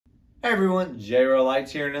Hey everyone, Rileys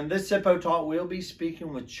here, and in this Zippo talk, we'll be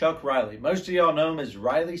speaking with Chuck Riley. Most of y'all know him as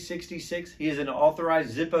Rileys66. He is an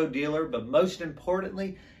authorized Zippo dealer, but most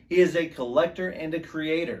importantly, he is a collector and a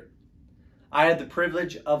creator. I had the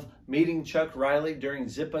privilege of meeting Chuck Riley during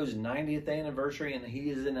Zippo's 90th anniversary, and he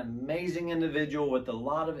is an amazing individual with a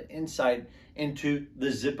lot of insight into the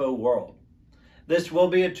Zippo world. This will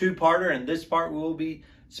be a two-parter. In this part, we will be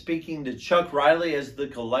speaking to Chuck Riley as the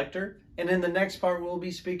collector. And in the next part, we'll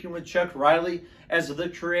be speaking with Chuck Riley as the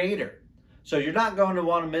creator. So you're not going to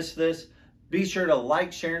want to miss this. Be sure to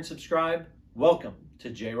like, share, and subscribe. Welcome to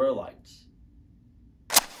Rileys.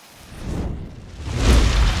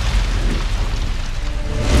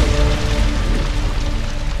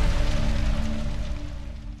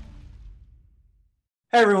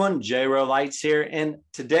 Hey everyone, Rileys here, and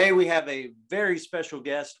today we have a very special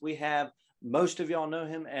guest. We have, most of y'all know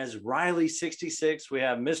him as Rileys66. We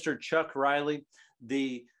have Mr. Chuck Riley,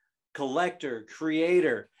 the collector,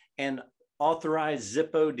 creator, and authorized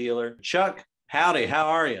Zippo dealer. Chuck, howdy, how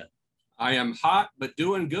are you? I am hot, but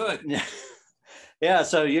doing good. Yeah,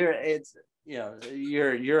 so you're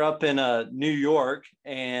up in New York,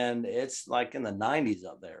 and it's like in the 90s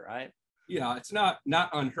up there, right? Yeah, it's not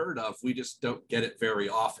unheard of. We just don't get it very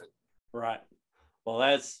often. Right. Well,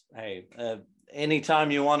 that's, hey,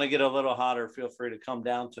 anytime you want to get a little hotter, feel free to come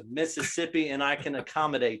down to Mississippi and I can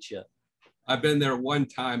accommodate you. I've been there one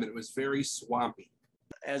time and it was very swampy.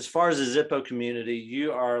 As far as the Zippo community,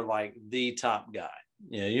 you are like the top guy.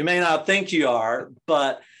 You may not think you are,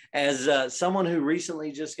 but as someone who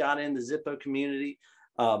recently just got in the Zippo community,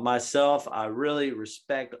 myself, I really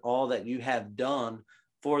respect all that you have done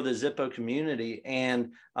for the Zippo community.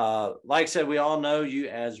 And like I said, we all know you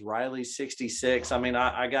as Rileys66. I mean,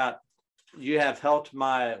 you have helped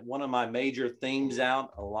one of my major themes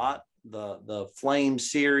out a lot, the Flame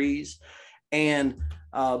series. And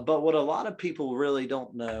but what a lot of people really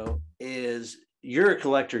don't know is you're a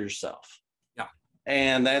collector yourself. Yeah.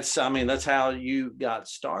 And that's how you got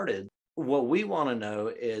started. What we want to know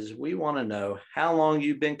is how long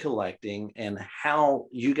you've been collecting and how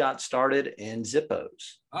you got started in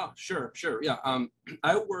Zippos. Oh, sure. Yeah.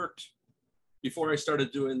 I worked, before I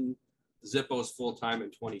started doing Zippos full time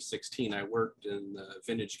in 2016, I worked in the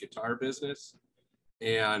vintage guitar business.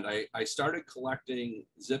 And I started collecting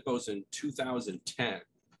Zippos in 2010.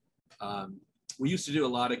 We used to do a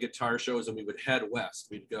lot of guitar shows and we would head west.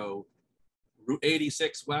 We'd go Route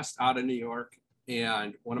 86 west out of New York.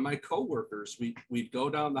 And one of my coworkers, we'd go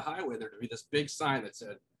down the highway, there'd be this big sign that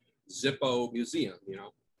said Zippo Museum,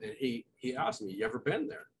 and he asked me, you ever been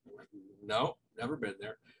there? I'm like, no, never been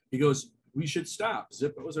there. He goes, we should stop.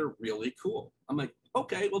 Zippos are really cool. I'm like,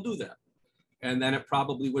 okay, we'll do that. And then it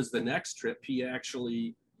probably was the next trip he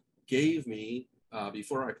actually gave me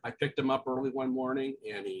before I picked him up early one morning,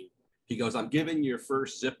 and he goes, I'm giving you your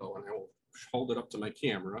first Zippo, and I will hold it up to my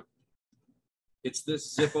camera. It's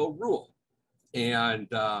this Zippo rule. And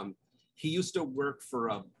he used to work for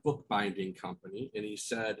a bookbinding company, and he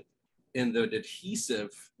said in the adhesive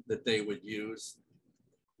that they would use,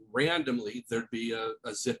 randomly there'd be a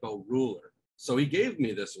Zippo ruler. So he gave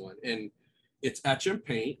me this one, and it's etch and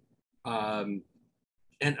paint. And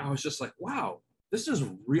I was just like, wow, this is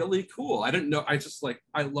really cool. I didn't know,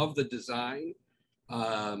 I love the design.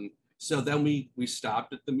 So then we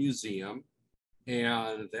stopped at the museum,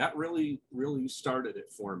 and that really started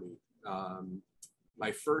it for me.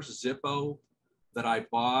 My first Zippo that I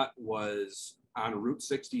bought was on Route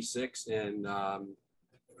 66 in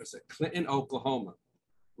Clinton, Oklahoma,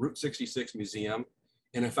 Route 66 Museum.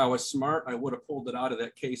 And if I was smart, I would have pulled it out of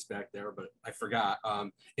that case back there, but I forgot.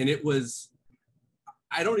 And it was,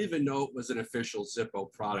 I don't even know it was an official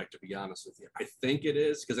Zippo product, to be honest with you. I think it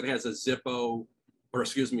is, because it has a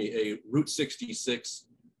a Route 66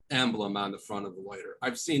 emblem on the front of the lighter.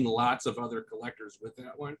 I've seen lots of other collectors with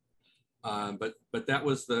that one. But that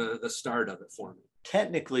was the start of it for me.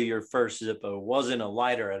 Technically, your first Zippo wasn't a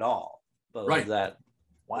lighter at all, but right. Was that,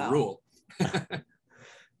 wow. The rule.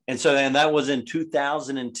 And that was in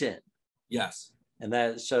 2010. Yes. And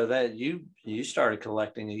you started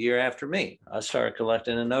collecting a year after me. I started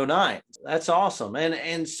collecting in 2009. That's awesome.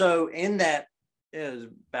 And so in that is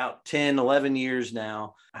about 10, 11 years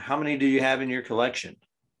now. How many do you have in your collection?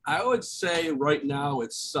 I would say right now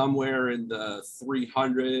it's somewhere in the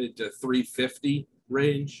 300 to 350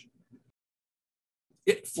 range.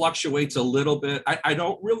 It fluctuates a little bit. I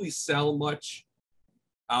don't really sell much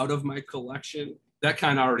out of my collection. That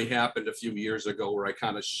kind of already happened a few years ago, where I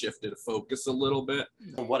kind of shifted focus a little bit.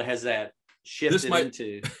 What has that shifted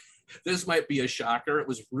into? This might be a shocker. It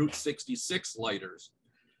was Route 66 lighters.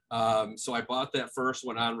 So I bought that first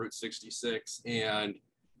one on Route 66, and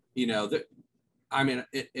you know, that, I mean,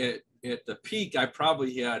 at the peak, I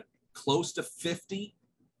probably had close to 50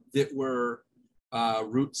 that were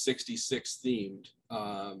Route 66 themed.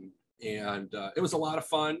 And it was a lot of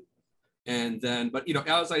fun. And then, but, you know,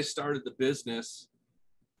 as I started the business,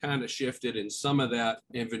 kind of shifted, and some of that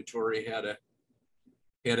inventory had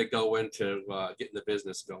to go into getting the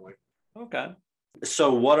business going. Okay.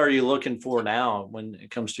 So what are you looking for now when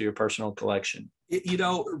it comes to your personal collection? You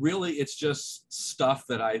know, really, it's just stuff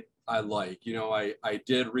that I like. You know, I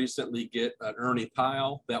did recently get an Ernie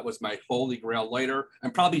Pyle. That was my holy grail lighter.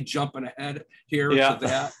 I'm probably jumping ahead here to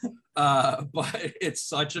that. But it's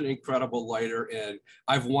such an incredible lighter. And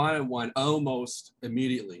I've wanted one almost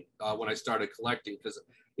immediately when I started collecting, because,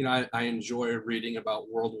 you know, I enjoy reading about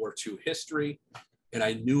World War II history, and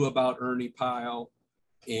I knew about Ernie Pyle.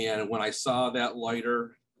 And when I saw that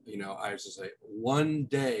lighter, you know, I was just like, one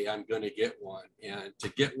day I'm going to get one. And to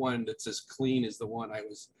get one that's as clean as the one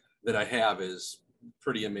that I have is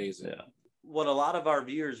pretty amazing. Yeah. What a lot of our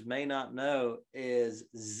viewers may not know is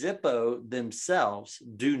Zippo themselves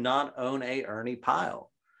do not own a Ernie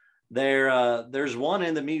Pyle. There's one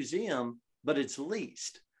in the museum, but it's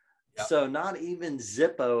leased. Yep. So not even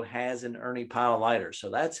Zippo has an Ernie Pyle lighter.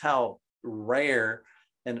 So that's how rare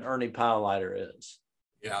an Ernie Pyle lighter is.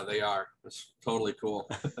 Yeah, they are. It's totally cool.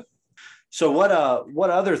 So what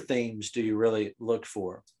other themes do you really look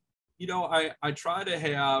for? You know, I try to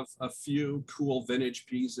have a few cool vintage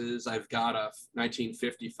pieces. I've got a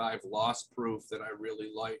 1955 Lost Proof that I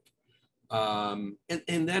really like. And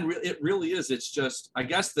then it really is, it's just, I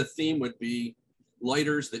guess the theme would be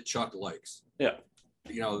lighters that Chuck likes. Yeah.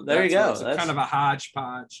 You know, there you go. That's kind of a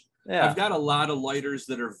hodgepodge. Yeah. I've got a lot of lighters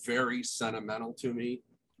that are very sentimental to me.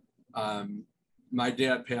 My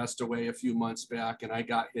dad passed away a few months back, and I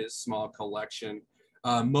got his small collection.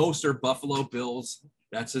 Most are Buffalo Bills.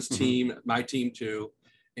 That's his team, my team too.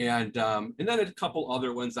 And then a couple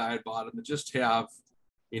other ones I had bought him that just have,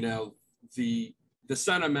 you know, the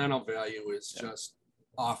sentimental value is just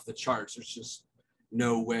off the charts. There's just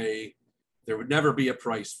no way there would never be a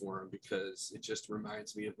price for them, because it just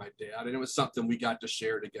reminds me of my dad. And it was something we got to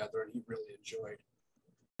share together, and he really enjoyed.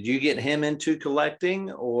 Did you get him into collecting,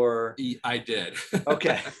 or? I did.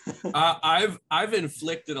 Okay. I've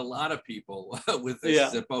inflicted a lot of people with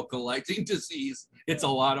this Zippo collecting disease. It's a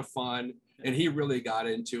lot of fun, and he really got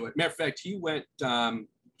into it. Matter of fact, he went, I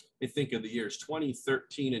think of the years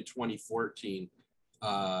 2013 and 2014.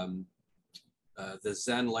 The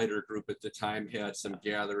Zen Lighter group at the time had some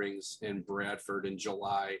gatherings in Bradford in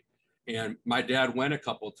July, and my dad went a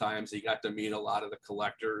couple of times. He got to meet a lot of the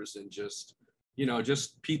collectors, and just, you know,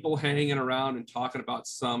 just people hanging around and talking about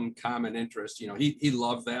some common interest. You know, he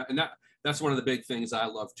loved that. And that's one of the big things I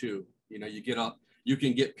love too. You know, you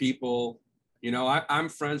can get people, you know, I'm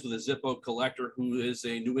friends with a Zippo collector who is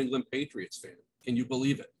a New England Patriots fan. Can you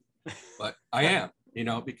believe it? But I am, you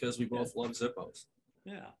know, because we both love Zippos.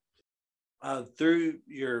 Yeah. Through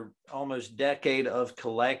your almost decade of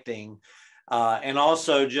collecting, and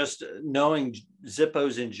also just knowing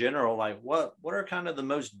Zippos in general, like what are kind of the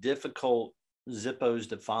most difficult Zippos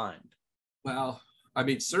to find? Well, I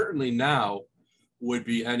mean, certainly now would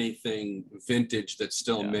be anything vintage that's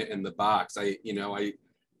still mint in the box.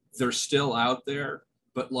 They're still out there,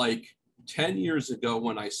 but like 10 years ago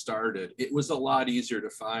when I started, it was a lot easier to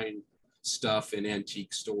find stuff in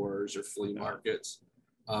antique stores or flea markets.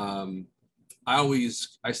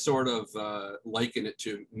 I sort of liken it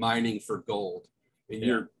to mining for gold, and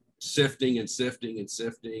you're sifting and sifting and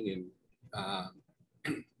sifting,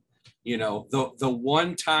 and you know, the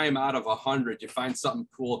one time out of 100 you find something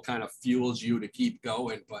cool, kind of fuels you to keep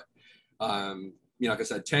going. But you know, like I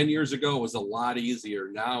said, 10 years ago it was a lot easier.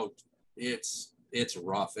 Now it's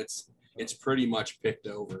rough. It's pretty much picked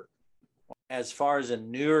over. As far as a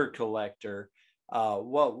newer collector,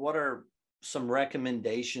 what are some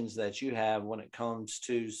recommendations that you have when it comes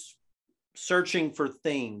to searching for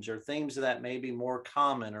themes, or themes that may be more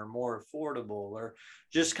common or more affordable, or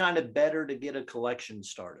just kind of better to get a collection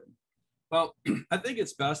started? Well, I think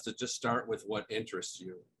it's best to just start with what interests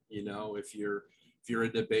you. You know, if you're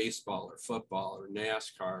into baseball or football or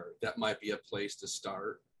NASCAR, that might be a place to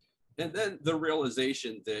start. And then the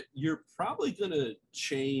realization that you're probably going to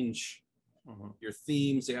change your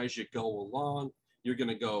themes as you go along. You're going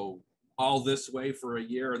to go all this way for a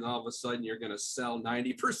year, and all of a sudden you're going to sell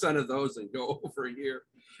 90% of those and go over a year.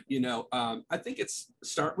 You know, I think it's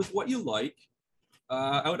start with what you like.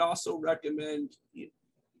 I would also recommend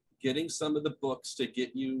getting some of the books to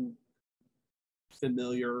get you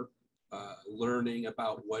familiar, learning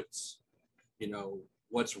about what's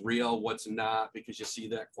real, what's not, because you see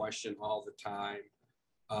that question all the time.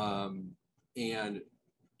 And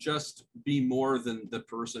just be more than the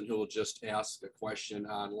person who will just ask a question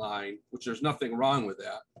online, which there's nothing wrong with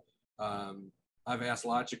that. I've asked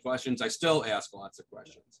lots of questions. I still ask lots of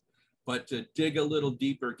questions, but to dig a little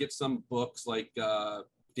deeper, get some books like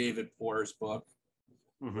David Poor's book.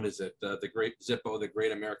 What is it? The Great Zippo, the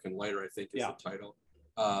Great American Lighter, I think is the title.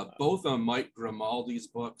 Both of Mike Grimaldi's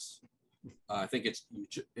books. I think it's,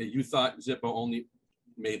 you thought Zippo only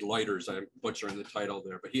made lighters. I'm butchering the title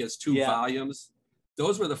there, but he has 2 volumes.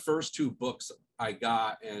 Those were the first 2 books I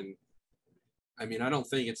got. And I mean, I don't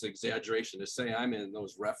think it's an exaggeration to say I'm in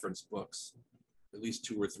those reference books at least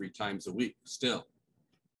 2 or 3 times a week still.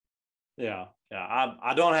 Yeah.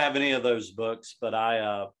 I don't have any of those books, but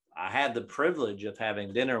I had the privilege of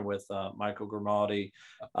having dinner with Michael Grimaldi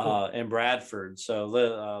in Bradford. So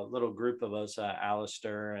a little group of us,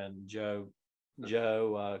 Alistair and Joe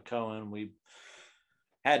Cohen, we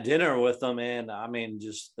had dinner with them, and I mean,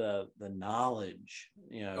 just the knowledge,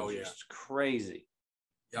 just crazy.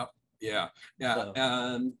 Yep. Yeah. So,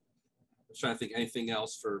 I'm trying to think anything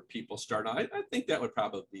else for people starting. I think that would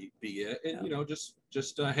probably be it. And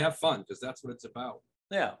just have fun, because that's what it's about.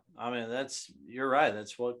 Yeah, I mean, you're right.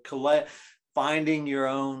 That's what finding your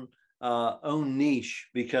own niche,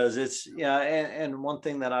 because it's and one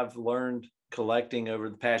thing that I've learned collecting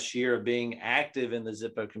over the past year of being active in the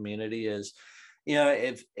Zippo community is,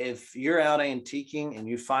 if you're out antiquing and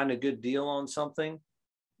you find a good deal on something,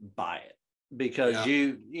 buy it, because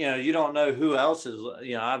you don't know who else is.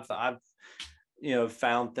 I've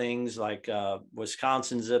found things like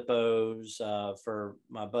Wisconsin Zippos for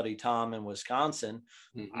my buddy Tom in Wisconsin.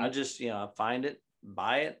 I just, I find it,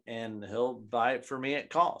 buy it, and he'll buy it for me at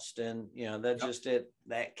cost. And,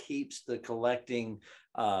 that keeps the collecting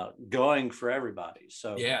going for everybody.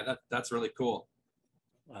 So, yeah, that's really cool.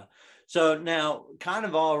 So now, kind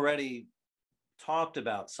of already talked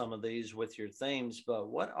about some of these with your themes, but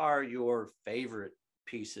what are your favorite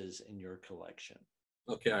pieces in your collection?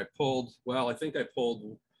 Okay, I think I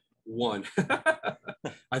pulled one.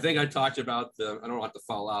 I think I talked about I don't want to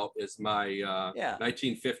fall out, is my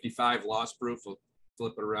 1955 Lost Proof. We'll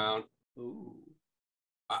flip it around. Ooh.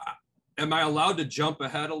 Am I allowed to jump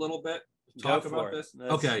ahead a little bit? Talk about this?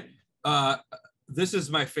 Okay. This is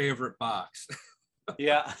my favorite box.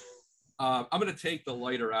 Yeah. I'm going to take the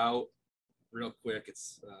lighter out real quick.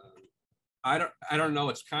 It's I don't know.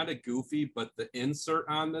 It's kind of goofy, but the insert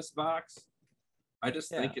on this box, I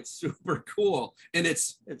just think it's super cool. And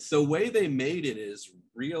it's the way they made it is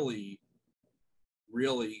really,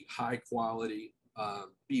 really high quality.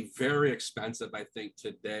 Be very expensive, I think,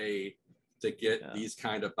 today to get these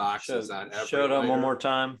kind of boxes on every Show it up one more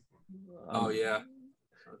time. Oh yeah,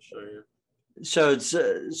 I'll show you. So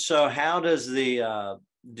so how does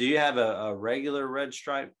do you have a regular red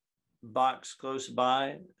stripe box close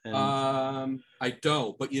by? I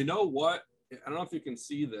don't, but you know what? I don't know if you can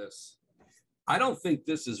see this. I don't think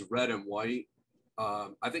this is red and white.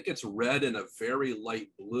 I think it's red and a very light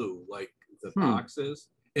blue, like the box is.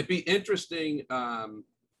 It'd be interesting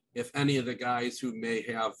if any of the guys who may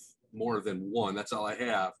have more than one, that's all I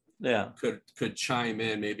have, could chime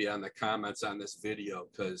in maybe on the comments on this video,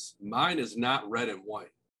 because mine is not red and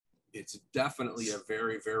white. It's definitely a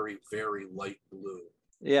very, very, very light blue.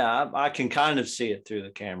 Yeah, I can kind of see it through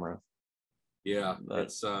the camera. Yeah,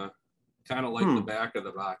 it's kind of like the back of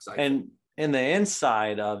the box. And the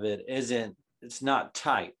inside of it it's not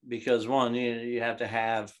tight, because one, you have to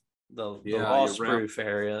have the loss proof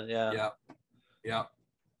area. Yeah.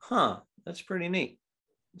 Huh. That's pretty neat.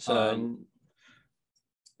 So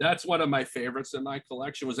that's one of my favorites in my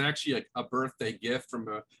collection. Was actually a birthday gift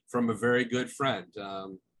from a very good friend.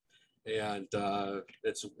 And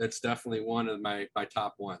it's definitely one of my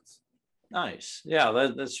top ones. Nice. Yeah,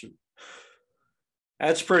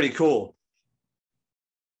 that's pretty cool.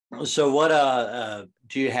 So what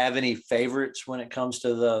do you have any favorites when it comes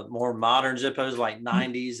to the more modern Zippos, like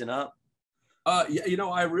 90s and up? Yeah,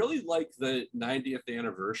 I really like the 90th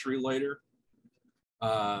anniversary lighter.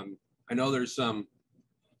 I know there's some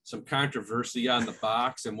controversy on the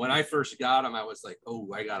box, and when I first got them, I was like, oh,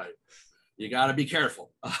 you gotta be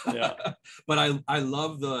careful. Yeah. But I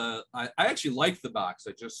love I actually like the box.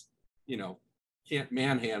 I just can't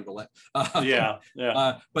manhandle it.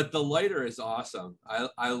 But the lighter is awesome.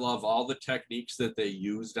 I love all the techniques that they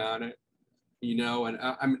used on it.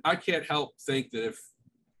 And I can't help think that if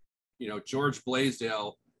George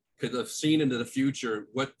Blaisdell could have seen into the future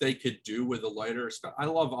what they could do with a lighter. I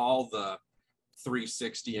love all the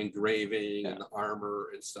 360 engraving and the armor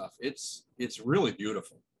and stuff. It's really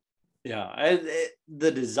beautiful. Yeah,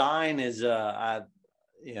 the design is I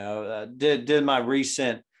did my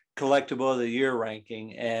recent collectible of the year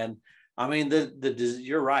ranking, and I mean,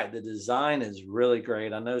 you're right. The design is really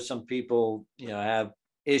great. I know some people, have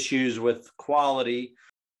issues with quality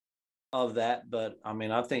of that, but I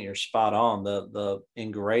mean, I think you're spot on. The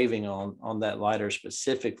engraving on that lighter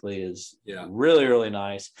specifically is really, really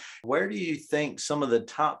nice. Where do you think some of the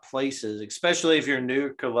top places, especially if you're a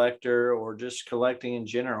new collector or just collecting in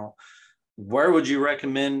general, where would you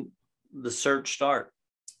recommend the search start?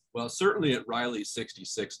 Well, certainly at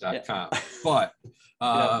Rileys66.com, but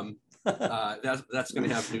that's going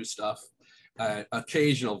to have new stuff,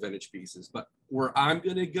 occasional vintage pieces. But where I'm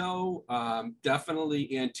going to go,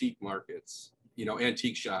 definitely antique markets,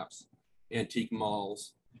 antique shops, antique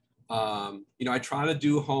malls. I try to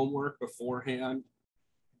do homework beforehand.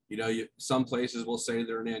 Some places will say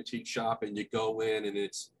they're an antique shop, and you go in and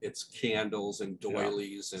it's candles and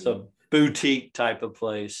doilies and so boutique type of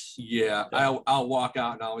place. Yeah, I'll walk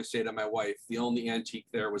out and I always say to my wife, the only antique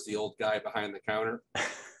there was the old guy behind the counter,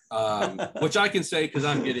 which I can say because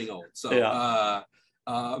I'm getting old. So,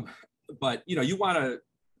 but you want to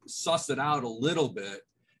suss it out a little bit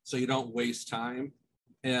so you don't waste time.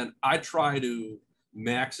 And I try to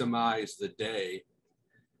maximize the day.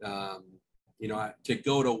 To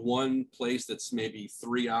go to one place that's maybe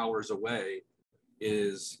 3 hours away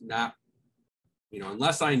is not,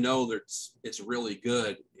 unless I know that it's really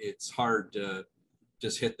good, it's hard to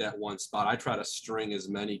just hit that one spot. I try to string as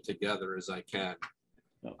many together as I can.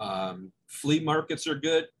 Flea markets are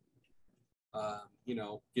good.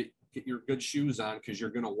 Get your good shoes on because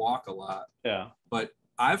you're going to walk a lot. Yeah. But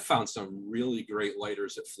I've found some really great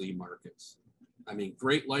lighters at flea markets. I mean,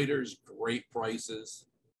 great lighters, great prices.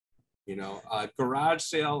 Garage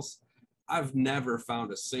sales, I've never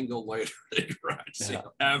found a single lighter at a garage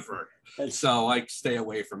sale ever. So I stay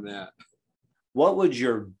away from that. What would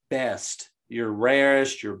your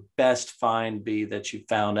rarest, your best find be that you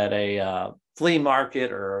found at a flea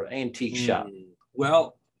market or antique shop?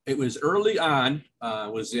 Well, it was early on.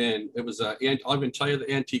 I'll even tell you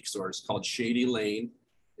the antique store. It's called Shady Lane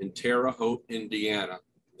in Terre Haute, Indiana.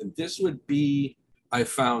 And this would be, I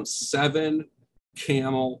found 7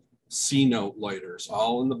 Camel C-Note lighters,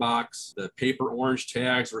 all in the box. The paper orange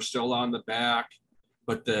tags were still on the back,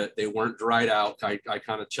 but they weren't dried out. I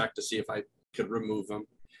kind of checked to see if I could remove them.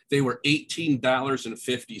 They were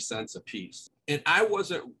 $18.50 a piece. And I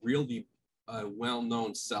wasn't really a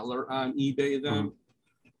well-known seller on eBay then,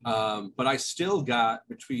 but I still got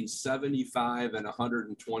between 75 and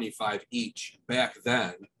 125 each back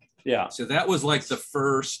then. Yeah. So that was like the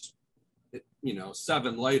first,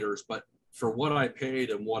 7 lighters, but for what I paid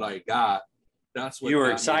and what I got, that's what you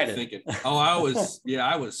were excited. Thinking, I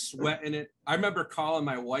was sweating it. I remember calling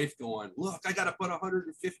my wife going, look, I got to put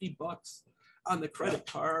 $150 on the credit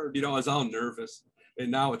card. I was all nervous, and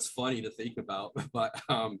now it's funny to think about, but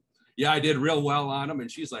I did real well on them. And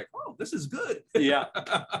she's like, oh, this is good. Yeah.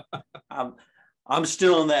 I'm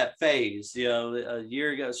still in that phase, a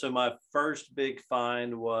year ago. So my first big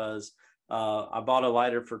find was, I bought a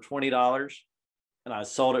lighter for $20 and I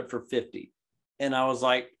sold it for $50. And I was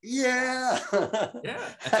like, yeah,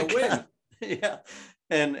 that's a win. Yeah.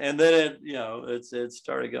 And then it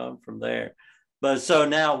started going from there. But so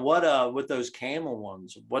now what, with those Camel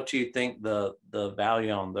ones, what do you think the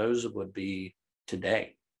value on those would be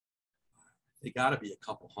today? They got to be a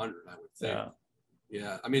couple hundred, I would think.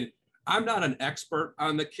 Yeah. I mean, I'm not an expert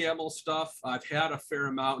on the Camel stuff. I've had a fair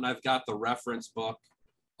amount and I've got the reference book.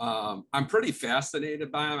 I'm pretty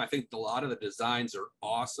fascinated by them. I think a lot of the designs are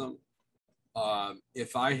awesome.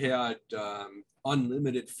 If I had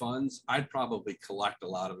unlimited funds, I'd probably collect a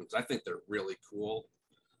lot of them because I think they're really cool.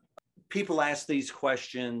 People ask these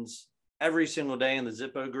questions every single day in the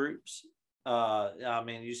Zippo groups. I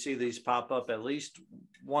mean, you see these pop up at least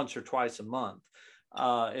once or twice a month,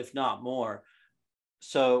 if not more.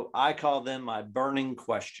 So I call them my burning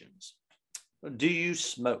questions. Do you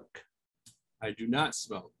smoke? I do not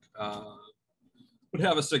smoke. Would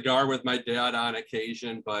have a cigar with my dad on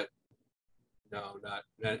occasion, but no,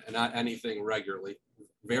 not anything regularly.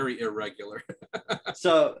 Very irregular.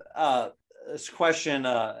 So this question,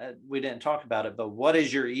 we didn't talk about it, but what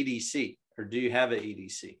is your EDC, or do you have an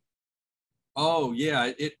EDC? Oh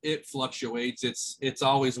yeah, it fluctuates. It's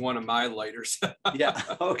always one of my lighters. Yeah.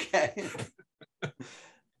 Okay.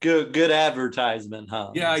 Good advertisement,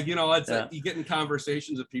 huh? Yeah, you get in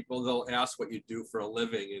conversations with people, they'll ask what you do for a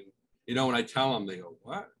living, and when I tell them, they go,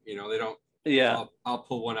 what? They don't. Yeah. I'll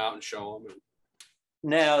pull one out and show them.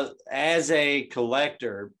 Now, as a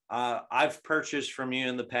collector, I've purchased from you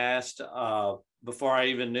in the past before I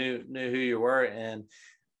even knew who you were, and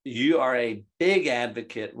you are a big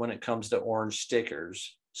advocate when it comes to orange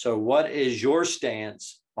stickers. So what is your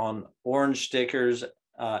stance on orange stickers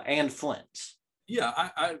and flints. Yeah,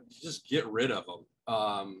 I just get rid of them.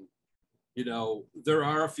 You know, there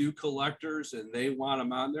are a few collectors and they want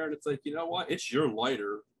them on there, and it's like, you know what? It's your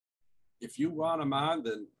lighter. If you want them on,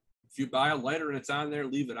 then if you buy a lighter and it's on there,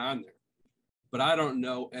 leave it on there. But I don't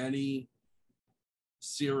know any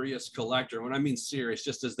serious collector. When I mean serious,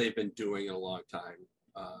 just as they've been doing it a long time.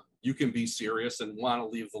 You can be serious and want to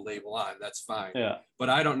leave the label on. That's fine. Yeah. But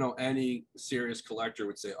I don't know any serious collector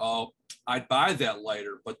would say, oh, I'd buy that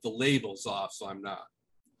lighter, but the label's off, so I'm not.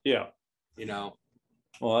 Yeah. You know?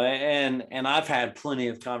 Well, and I've had plenty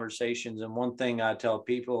of conversations, and one thing I tell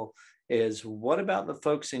people is, what about the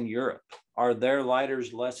folks in Europe? Are their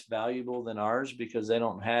lighters less valuable than ours because they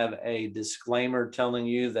don't have a disclaimer telling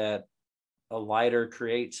you that a lighter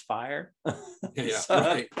creates fire? Yeah,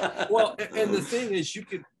 right. Well, and the thing is, you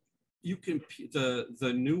can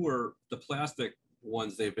the newer, the plastic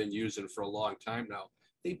ones they've been using for a long time now,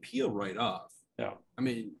 they peel right off. Yeah. I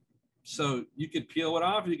mean, so you could peel it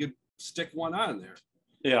off, you could stick one on there.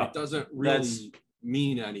 Yeah. It doesn't really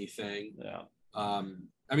mean anything. Yeah.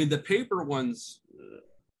 I mean, the paper ones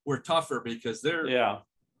were tougher because they're hard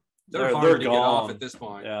they're to gone. get off at this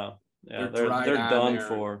point. Yeah. Yeah. They're done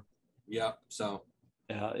for. Yeah. So.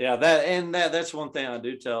 Yeah. That's one thing I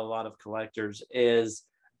do tell a lot of collectors is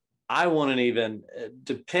I wouldn't even,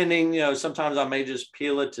 depending, sometimes I may just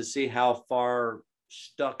peel it to see how far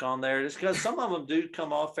stuck on there it is, because some of them do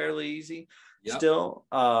come off fairly easy still.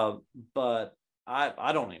 But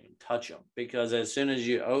I don't even touch them, because as soon as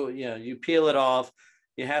you peel it off,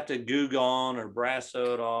 you have to Goo Gone or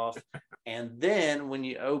Brasso it off. And then when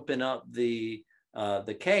you open up the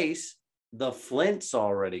case, the flint's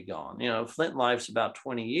already gone. Flint life's about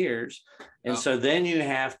 20 years. And so then you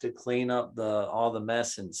have to clean up all the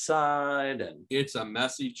mess inside. And it's a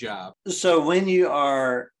messy job. So when you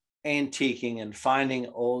are antiquing and finding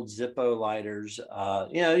old Zippo lighters,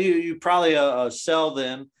 you probably sell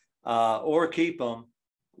them or keep them.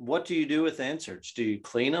 What do you do with the inserts? Do you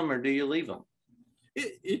clean them or do you leave them?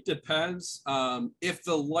 It depends. If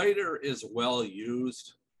the lighter is well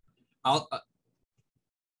used,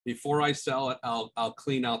 before I sell it, I'll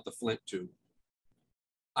clean out the flint tube.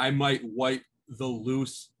 I might wipe the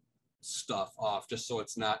loose stuff off just so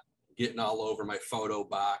it's not getting all over my photo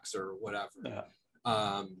box or whatever.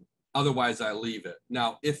 Yeah. Otherwise, I leave it.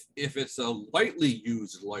 Now, if it's a lightly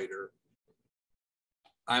used lighter,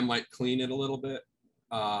 I might clean it a little bit.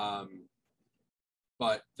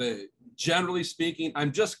 But generally speaking,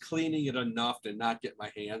 I'm just cleaning it enough to not get my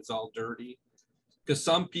hands all dirty. Because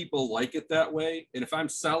some people like it that way. And if I'm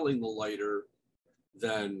selling the lighter,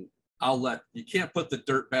 then you can't put the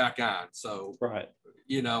dirt back on. So, right.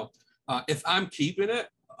 If I'm keeping it,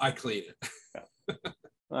 I clean it.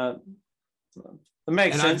 That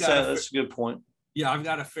makes sense. That's a good point. Yeah, I've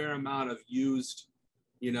got a fair amount of used,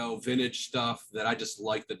 vintage stuff that I just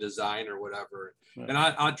like the design or whatever. Right. And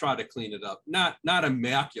I try to clean it up. Not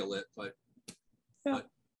immaculate, but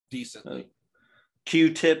decently.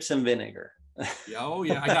 Q-tips and vinegar. Oh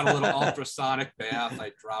yeah, I got a little ultrasonic bath.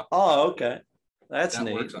 I dropped. Oh, okay, that's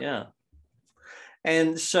neat. Yeah.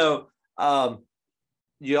 And so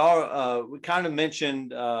we kind of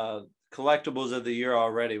mentioned collectibles of the year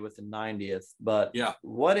already with the 90th, but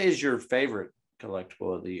what is your favorite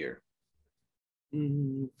collectible of the year?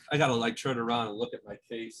 I gotta turn around and look at my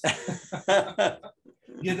case.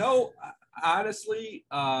 Honestly,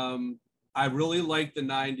 I really like the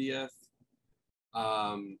 90th.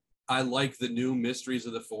 I like the new Mysteries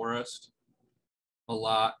of the Forest a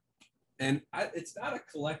lot. And it's not a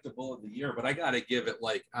collectible of the year, but I got to give it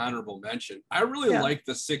honorable mention. I really like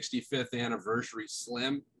the 65th anniversary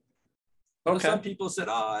Slim. Okay. Some people said,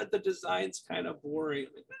 the design's kind of boring.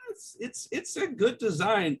 It's a good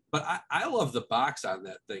design, but I love the box on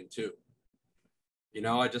that thing too.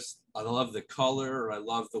 I love the color. I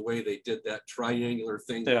love the way they did that triangular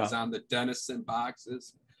thing that was on the Denison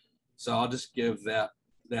boxes. So I'll just give that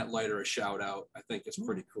lighter a shout out. I think it's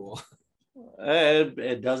pretty cool.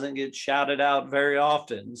 It doesn't get shouted out very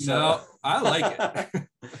often. So. No, I like it.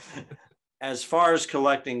 As far as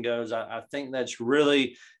collecting goes, I think that's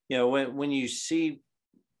really, when you see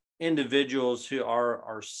individuals who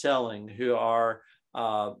are selling, who are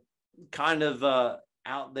kind of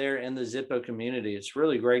out there in the Zippo community, it's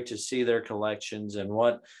really great to see their collections and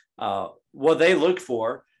what they look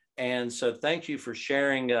for. And so thank you for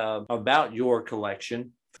sharing about your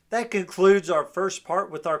collection. That concludes our first part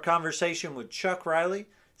with our conversation with Chuck Riley.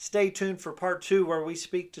 Stay tuned for part 2 where we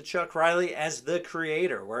speak to Chuck Riley as the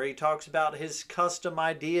creator, where he talks about his custom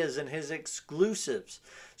ideas and his exclusives.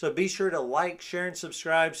 So be sure to like, share, and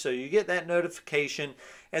subscribe so you get that notification,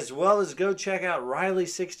 as well as go check out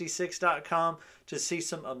Rileys66.com to see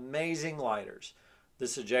some amazing lighters.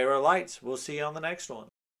 This is J-Row Lights. We'll see you on the next one.